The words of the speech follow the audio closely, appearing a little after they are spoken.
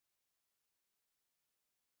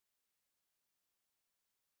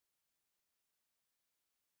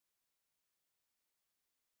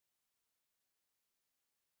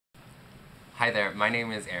Hi there, my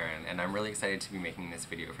name is Aaron, and I'm really excited to be making this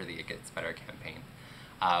video for the It Gets Better campaign.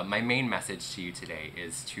 My main message to you today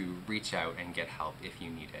is to reach out and get help if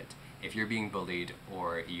you need it. If you're being bullied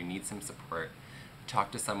or you need some support,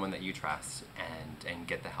 talk to someone that you trust and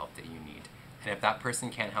get the help that you need. And if that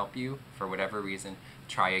person can't help you, for whatever reason,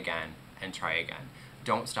 try again and try again.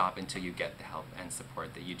 Don't stop until you get the help and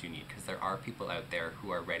support that you do need, because there are people out there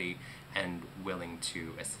who are ready and willing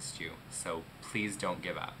to assist you. So please don't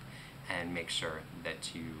give up, and make sure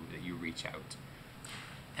that you reach out.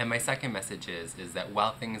 And my second message is that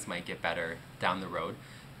while things might get better down the road,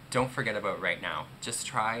 don't forget about right now. Just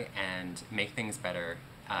try and make things better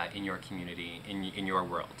in your community, in your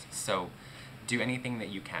world. So do anything that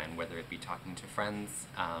you can, whether it be talking to friends,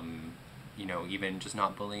 you know, even just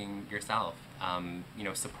not bullying yourself, you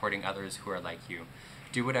know, supporting others who are like you.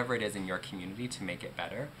 Do whatever it is in your community to make it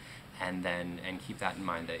better, and keep that in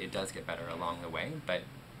mind that it does get better along the way, but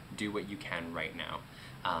do what you can right now,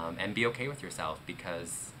 and be okay with yourself,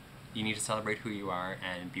 because you need to celebrate who you are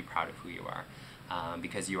and be proud of who you are,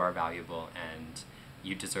 because you are valuable and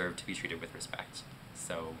you deserve to be treated with respect.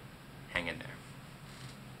 So hang in there.